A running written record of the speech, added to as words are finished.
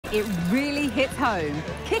it really hits home.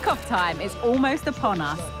 Kickoff time is almost upon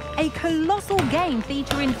us. A colossal game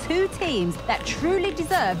featuring two teams that truly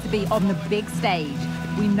deserve to be on the big stage.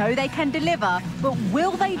 We know they can deliver, but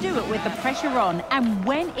will they do it with the pressure on and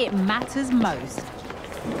when it matters most?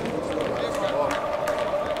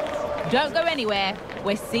 Don't go anywhere.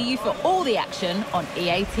 We'll see you for all the action on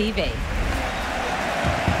EA TV.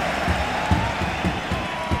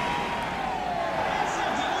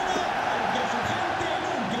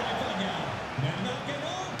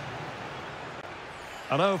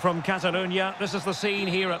 Hello from Catalonia. This is the scene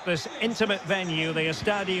here at this intimate venue, the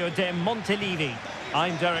Estadi Montilivi.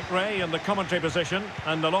 I'm Derek Ray in the commentary position,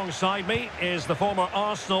 and alongside me is the former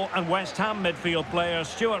Arsenal and West Ham midfield player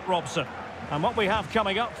Stuart Robson. And what we have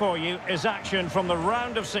coming up for you is action from the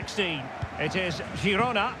round of 16. It is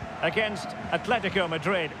Girona against Atlético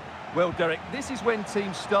Madrid. Well, Derek, this is when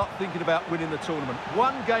teams start thinking about winning the tournament.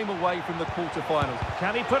 One game away from the quarter-finals.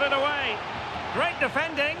 Can he put it away? Great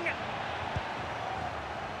defending.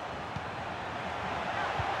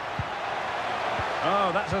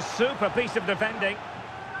 Oh, that's a super piece of defending.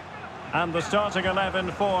 And the starting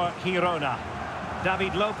 11 for Girona.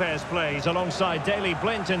 David Lopez plays alongside Daley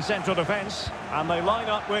Blind in central defence. And they line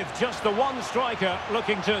up with just the one striker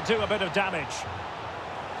looking to do a bit of damage.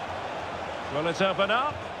 Will it open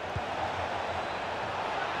up?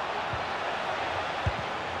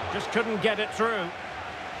 Just couldn't get it through.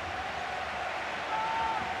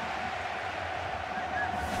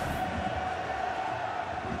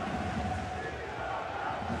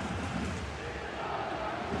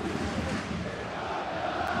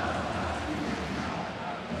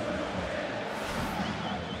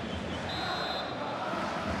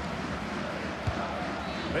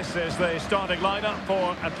 This is the starting lineup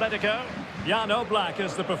for Atletico. Jan Oblak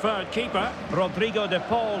is the preferred keeper. Rodrigo de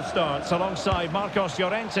Paul starts alongside Marcos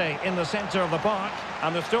Llorente in the centre of the park.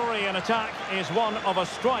 And the story in attack is one of a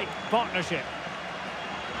strike partnership.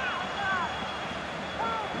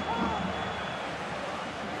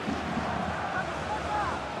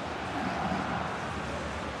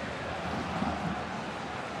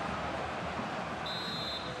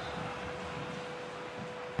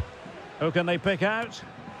 Who can they pick out?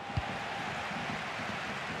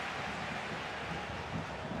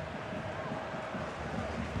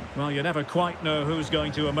 Well, you never quite know who's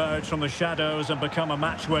going to emerge from the shadows and become a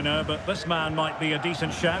match winner, but this man might be a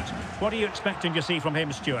decent shout. What are you expecting to see from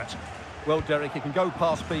him, Stuart? Well, Derek, he can go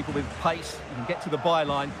past people with pace, he can get to the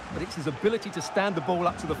byline, but it's his ability to stand the ball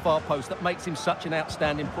up to the far post that makes him such an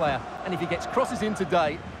outstanding player. And if he gets crosses in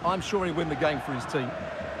today, I'm sure he'll win the game for his team.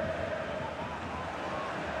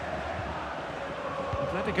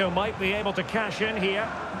 Atletico might be able to cash in here.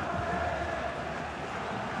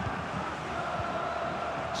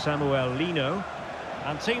 Samuel Lino,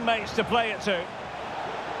 and teammates to play it to.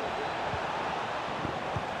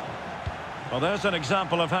 Well, there's an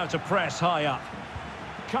example of how to press high up.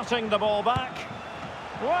 Cutting the ball back.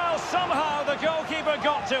 Well, somehow the goalkeeper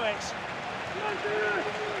got to it.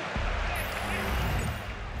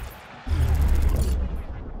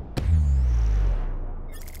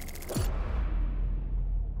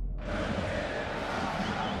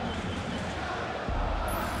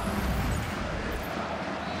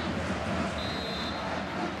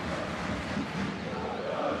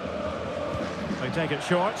 They take it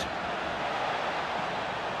short.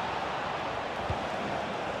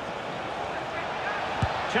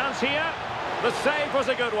 Chance here. The save was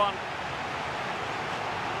a good one.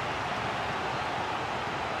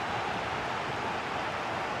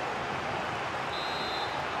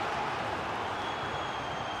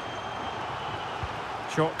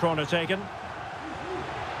 Short corner taken.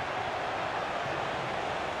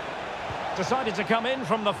 Decided to come in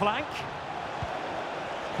from the flank.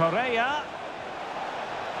 Correa.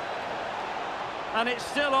 And it's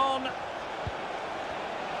still on.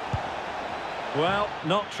 Well,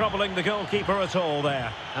 not troubling the goalkeeper at all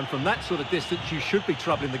there. And from that sort of distance, you should be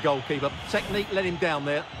troubling the goalkeeper. Technique let him down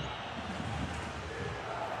there.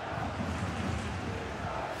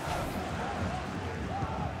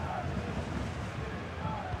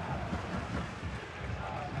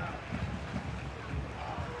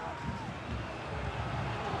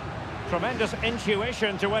 Tremendous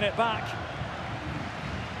intuition to win it back.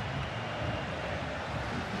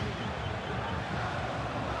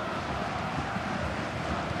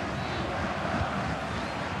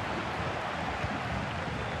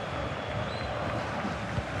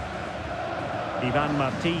 Ivan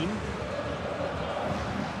Martin.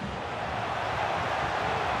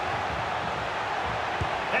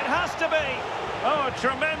 It has to be. Oh,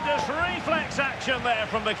 Tremendous reflex action there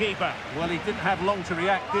from the keeper. Well, he didn't have long to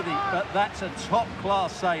react, did he? But that's a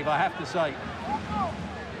top-class save, I have to say.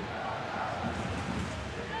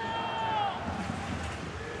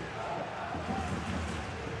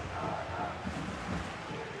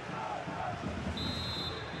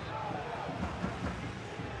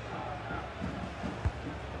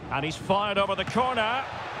 And he's fired over the corner.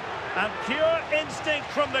 And pure instinct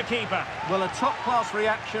from the keeper. Well, a top-class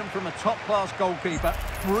reaction from a top-class goalkeeper.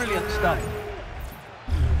 Brilliant stuff.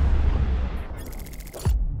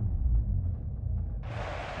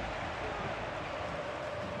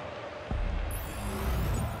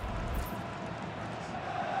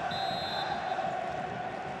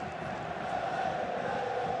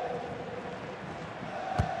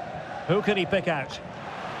 Who can he pick out?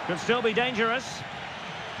 Could still be dangerous.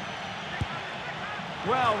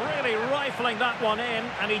 Well, really rifling that one in,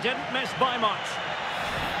 and he didn't miss by much.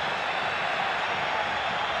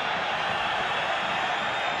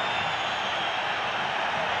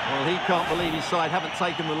 Well, he can't believe his side haven't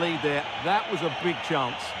taken the lead there. That was a big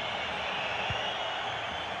chance.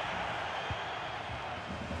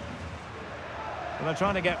 And they're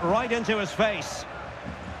trying to get right into his face.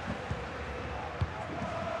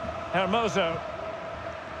 Hermoso.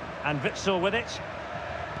 And Witsel with it.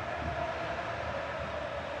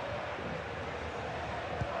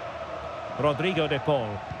 Rodrigo de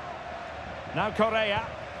Paul. Now Correa.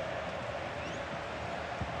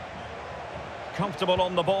 Comfortable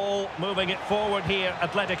on the ball, moving it forward here,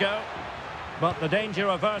 Atletico. But the danger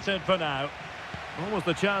averted for now. Almost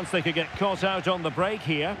the chance they could get caught out on the break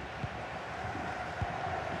here.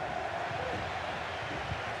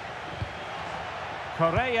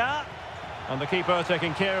 Correa. And the keeper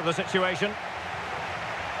taking care of the situation.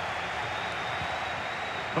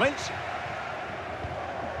 Blint.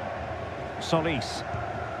 Solis.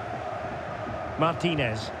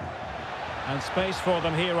 Martinez. And space for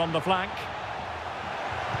them here on the flank.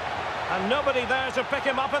 And nobody there to pick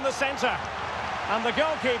him up in the centre. And the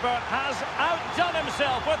goalkeeper has outdone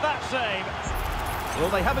himself with that save. Well,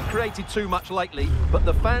 they haven't created too much lately, but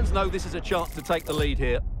the fans know this is a chance to take the lead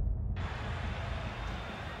here.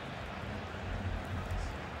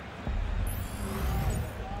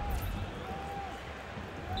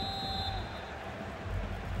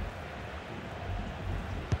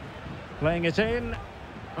 Playing it in.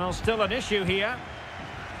 Well, still an issue here.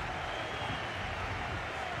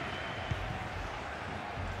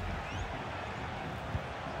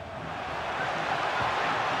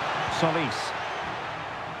 Solis.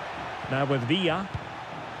 Now with Villa.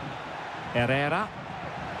 Herrera.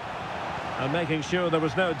 And making sure there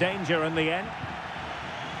was no danger in the end.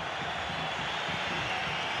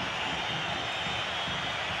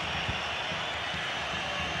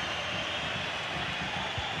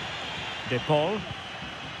 De Paul.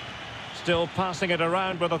 Still passing it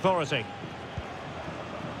around with authority.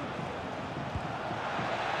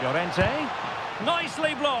 Llorente.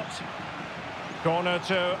 Nicely blocked. Corner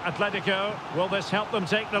to Atletico. Will this help them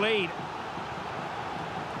take the lead?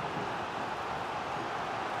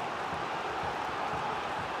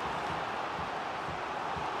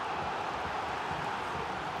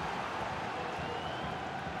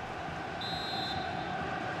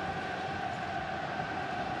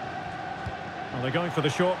 Well, they're going for the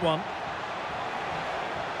short one.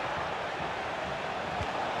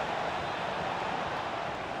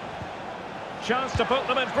 Chance to put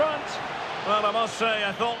them in front. Well, I must say,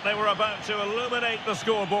 I thought they were about to illuminate the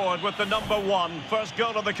scoreboard with the #1. First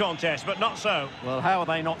goal of the contest, but not so. Well, how are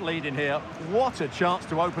they not leading here? What a chance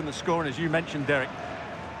to open the scoring, as you mentioned, Derek.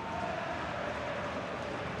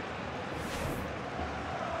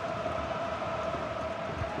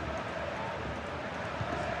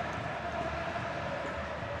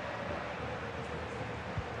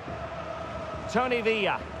 Tony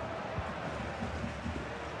Villa.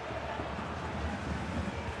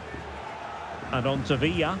 And on to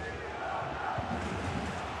Villa.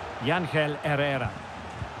 Yangel Herrera.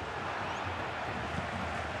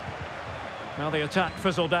 Now the attack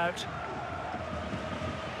fizzled out.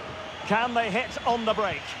 Can they hit on the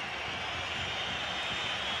break?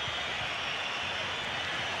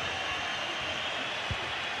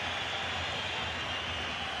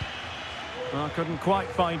 Well, couldn't quite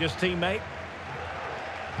find his teammate.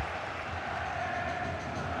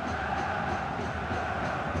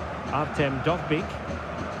 Artem Dovbyk.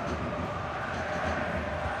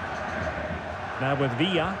 Now with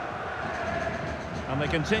Villa. And they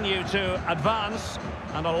continue to advance.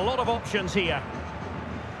 And a lot of options here.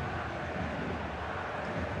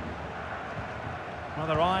 Well,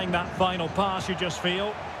 they're eyeing that final pass, you just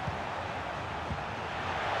feel.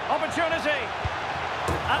 Opportunity.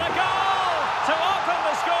 And a goal to open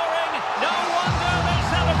the scoring. No wonder they're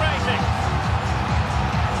celebrating.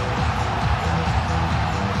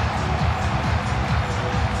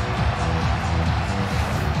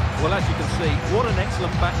 Well, as you can see, what an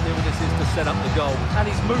excellent back heel this is to set up the goal. And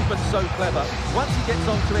his movement's so clever. Once he gets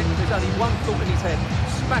onto it, there's only one thought in his head.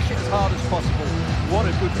 Smash it as hard as possible. What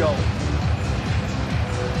a good goal.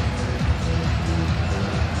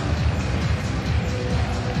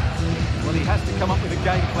 Well, he has to come up with a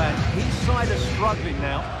game plan. His side are struggling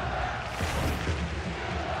now.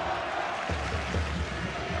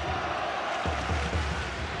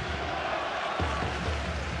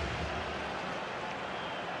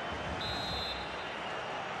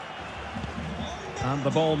 And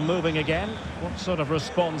the ball moving again. What sort of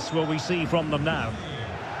response will we see from them now?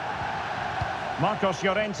 Marcos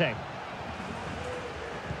Llorente.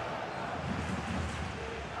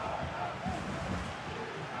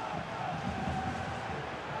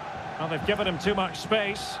 Well, they've given him too much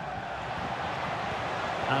space.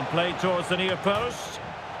 And played towards the near post.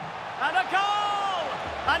 And a goal!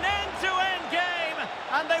 An end-to-end game!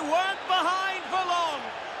 And they weren't behind for long.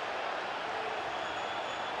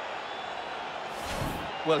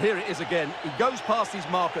 Well, here it is again. He goes past his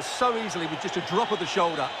marker so easily with just a drop of the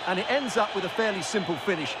shoulder, and it ends up with a fairly simple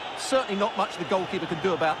finish. Certainly not much the goalkeeper can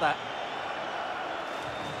do about that.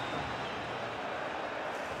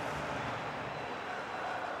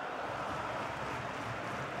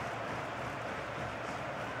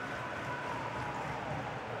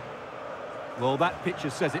 Well, that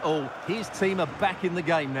picture says it all. His team are back in the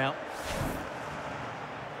game now.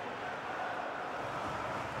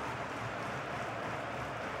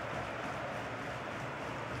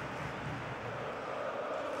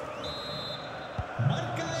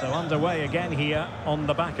 So underway again here on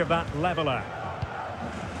the back of that leveller.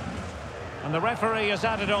 And the referee has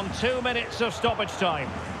added on 2 minutes of stoppage time.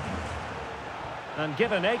 And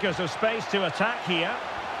given acres of space to attack here.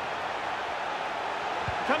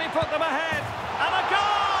 Can he put them ahead? And a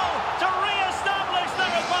goal to re-establish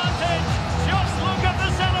their advantage. Just look at the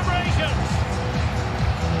celebrations.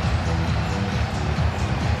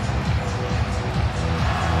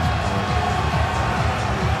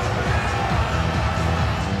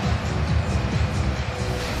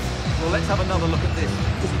 Well, let's have another look at this,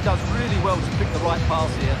 because he does really well to pick the right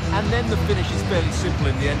pass here, and then the finish is fairly simple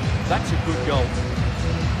in the end. That's a good goal.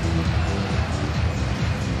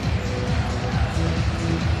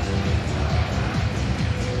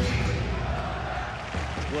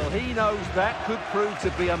 Well, he knows that could prove to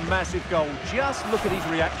be a massive goal. Just look at his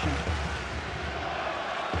reaction.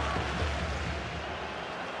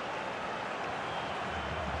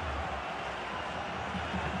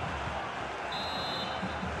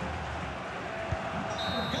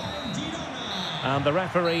 And the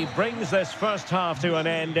referee brings this first half to an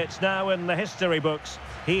end. It's now in the history books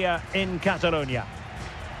here in Catalonia.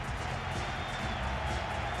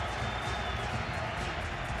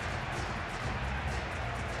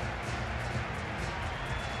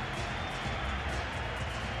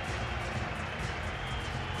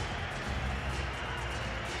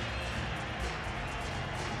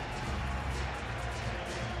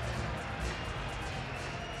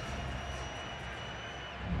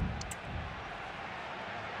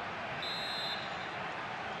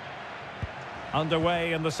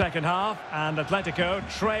 Underway in the second half, and Atletico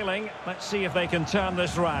trailing. Let's see if they can turn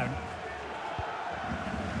this round.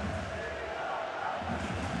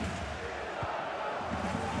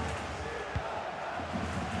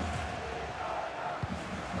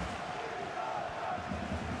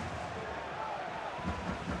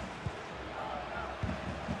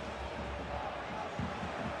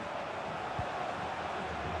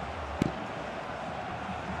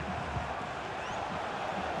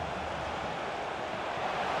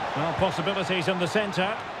 Well, possibilities in the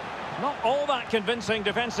centre. Not all that convincing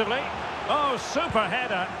defensively. Oh, super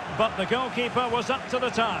header, but the goalkeeper was up to the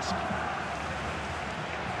task.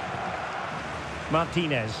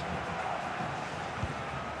 Martinez.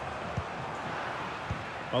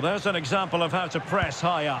 Well, there's an example of how to press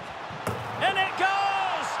high up. In it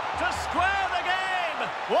goes! To square the game!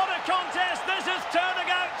 What a contest this is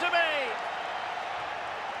turning out to be!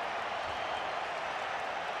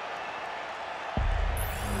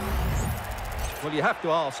 Well, you have to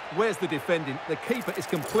ask, where's the defending? The keeper is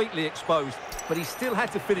completely exposed, but he still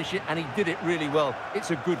had to finish it, and he did it really well. It's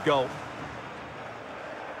a good goal.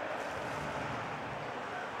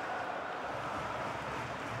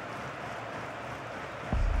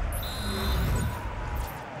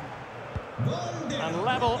 And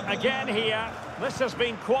level again here. This has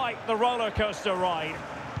been quite the roller coaster ride.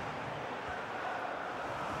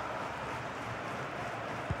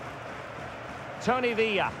 Tony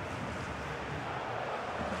Villa.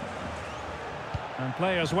 And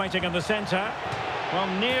players waiting in the centre.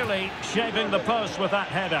 Well, nearly shaving the post with that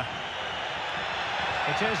header.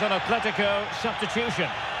 It is an Atletico substitution.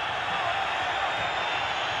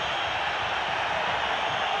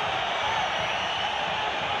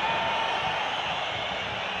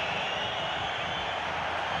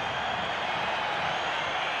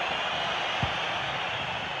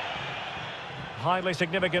 Highly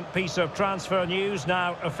significant piece of transfer news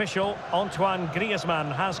now official. Antoine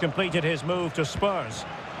Griezmann has completed his move to Spurs.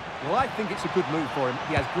 Well, I think it's a good move for him.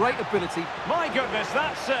 He has great ability. My goodness,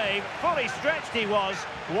 that save. Fully stretched he was.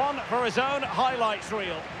 One for his own highlights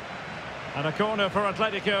reel. And a corner for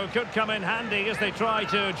Atletico could come in handy as they try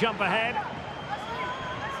to jump ahead.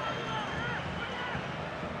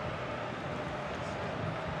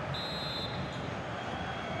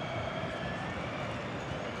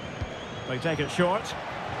 They take it short.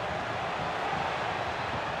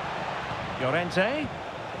 Llorente.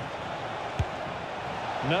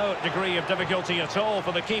 No degree of difficulty at all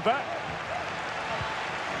for the keeper.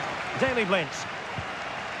 Daley Blind.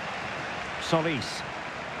 Solis.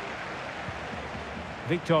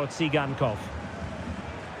 Viktor Tsigankov.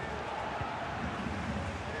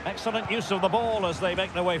 Excellent use of the ball as they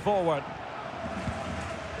make their way forward.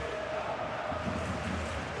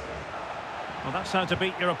 Well, that's how to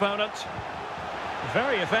beat your opponent.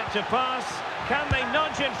 Very effective pass. Can they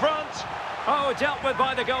nudge in front? Oh, dealt with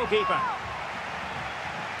by the goalkeeper.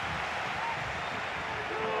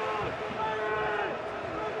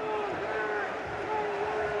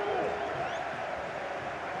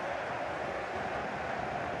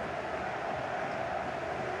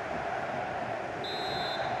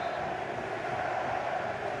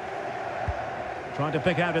 Trying to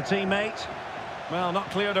pick out a teammate. Well,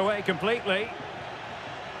 not cleared away completely.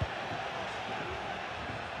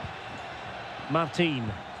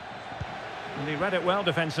 Martin. And he read it well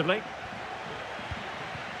defensively.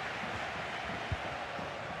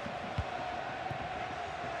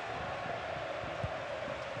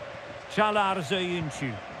 Çağlar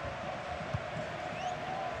Söyüncü.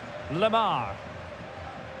 Lamar.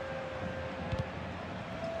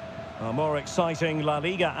 More exciting La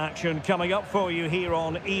Liga action coming up for you here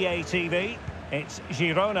on EA TV. It's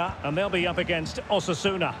Girona, and they'll be up against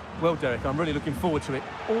Osasuna. Well, Derek, I'm really looking forward to it.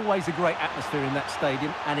 Always a great atmosphere in that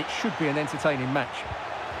stadium, and it should be an entertaining match.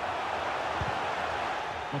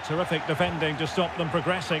 Well, terrific defending to stop them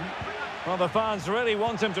progressing. Well, the fans really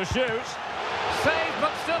want him to shoot. Save,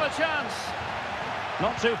 but still a chance.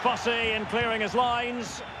 Not too fussy in clearing his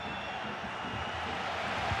lines.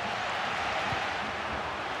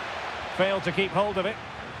 Failed to keep hold of it.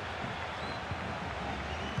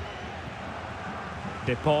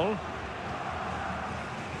 De Paul.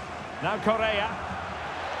 Now Correa.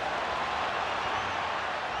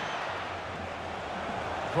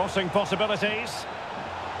 Crossing possibilities.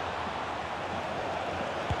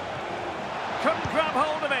 Couldn't grab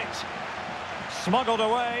hold of it. Smuggled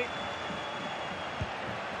away.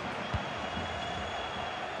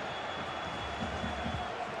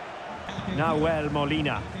 Nahuel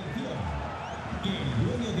Molina.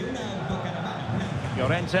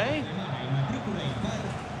 Llorente.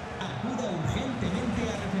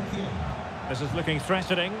 This is looking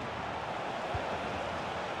threatening.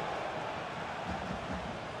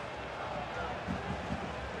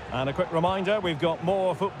 And a quick reminder, we've got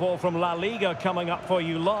more football from La Liga coming up for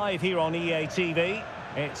you live here on EA TV.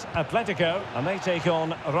 It's Atletico, and they take on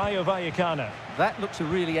Rayo Vallecano. That looks a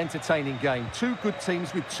really entertaining game. Two good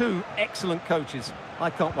teams with two excellent coaches. I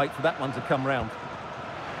can't wait for that one to come round.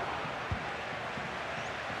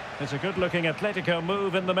 It's a good-looking Atletico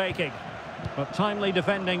move in the making, but timely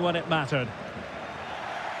defending when it mattered.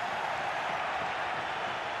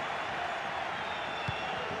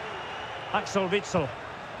 Axel Witsel.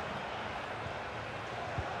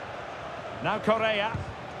 Now Correa.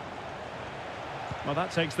 Well,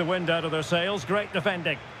 that takes the wind out of their sails. Great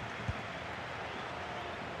defending.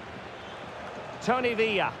 Tony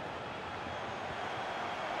Villa.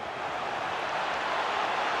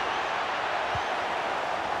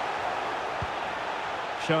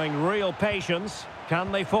 Showing real patience.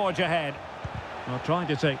 Can they forge ahead? Well, trying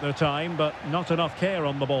to take their time, but not enough care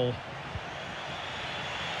on the ball.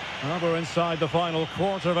 Well, we're inside the final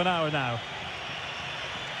quarter of an hour now.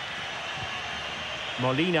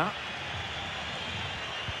 Molina.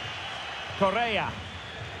 Correa.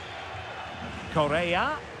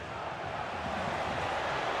 Correa.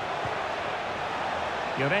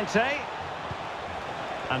 Llorente.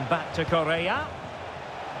 And back to Correa.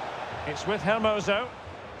 It's with Hermoso.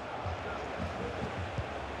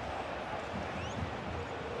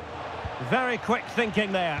 Very quick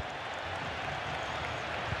thinking there.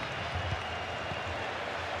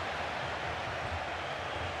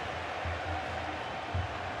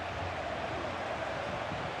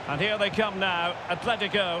 And here they come now,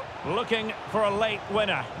 Atletico looking for a late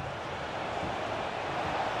winner.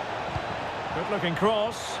 Good-looking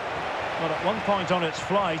cross. But at one point on its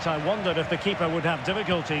flight, I wondered if the keeper would have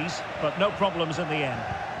difficulties, but no problems in the end.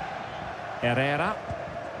 Herrera.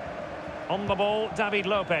 On the ball, David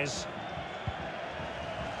Lopez.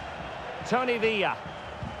 Tony Villa.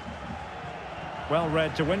 Well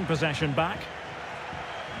read to win possession back.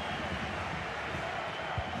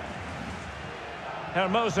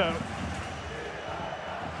 Hermoso.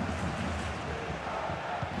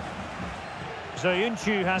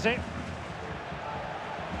 Soyuncu has it.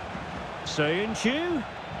 Soyuncu.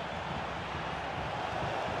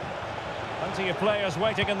 Plenty of players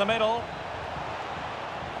waiting in the middle.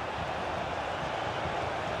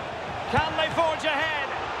 Can they forge ahead?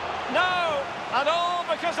 No! And all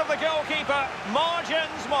because of the goalkeeper.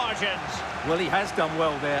 Margins, margins. Well, he has done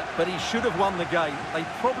well there, but he should have won the game. They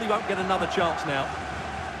probably won't get another chance now.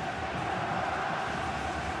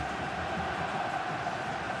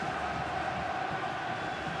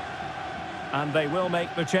 And they will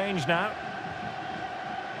make the change now.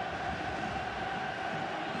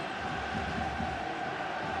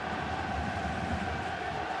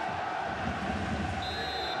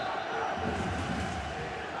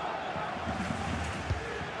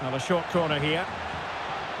 Now a short corner here.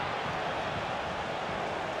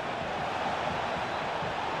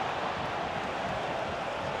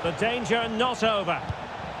 The danger not over.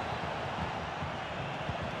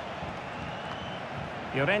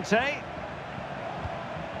 Llorente.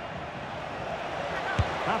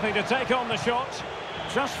 Happy to take on the shot.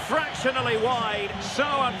 Just fractionally wide. So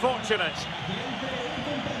unfortunate.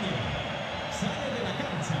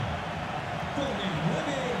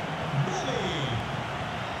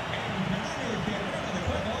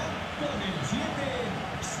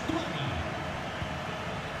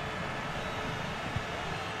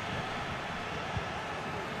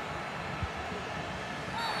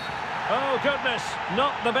 Oh goodness,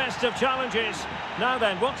 not the best of challenges. Now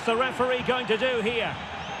then, what's the referee going to do here?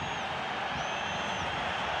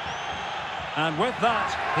 And with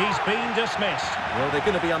that, he's been dismissed. Well, they're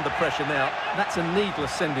going to be under pressure now. That's a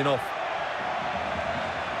needless sending off.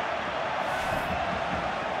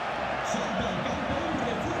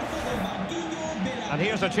 And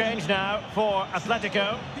here's a change now for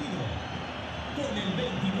Atletico.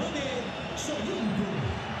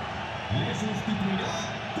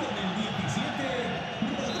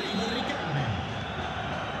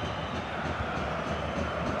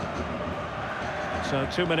 So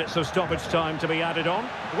 2 minutes of stoppage time to be added on.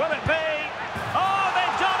 Will it be? Oh,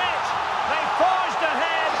 they've done it! They've forged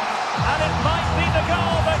ahead, and it might be the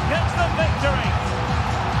goal that gives them victory.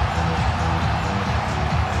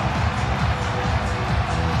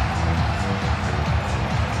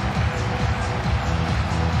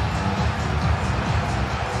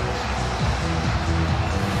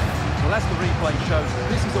 Well, as the replay shows,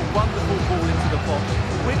 this is a wonderful ball into the box.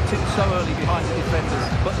 Whipped in so early behind the defenders.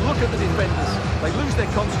 But look at the defenders. They lose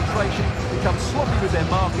their concentration, become sloppy with their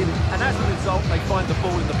marking, and as a result, they find the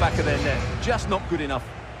ball in the back of their net. Just not good enough.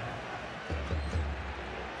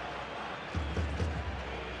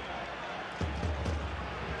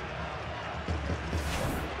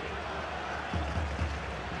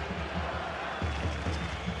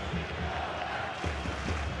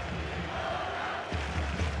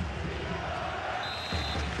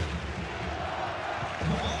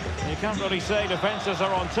 You can't really say defences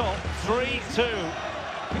are on top. 3-2.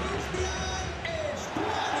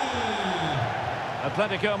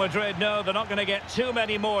 Atletico Madrid know they're not going to get too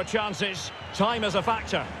many more chances. Time is a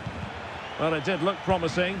factor. Well, it did look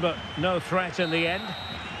promising, but no threat in the end.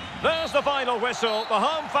 There's the final whistle. The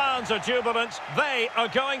home fans are jubilant. They are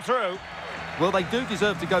going through. Well, they do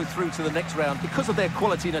deserve to go through to the next round because of their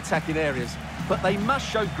quality in attacking areas. But they must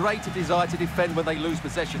show greater desire to defend when they lose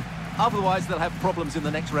possession. Otherwise, they'll have problems in the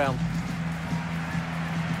next round.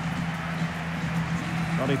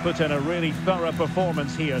 Well, he put in a really thorough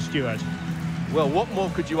performance here, Stuart. Well, what more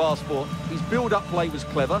could you ask for? His build-up play was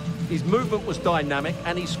clever, his movement was dynamic,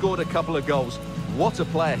 and he scored a couple of goals. What a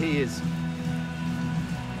player he is.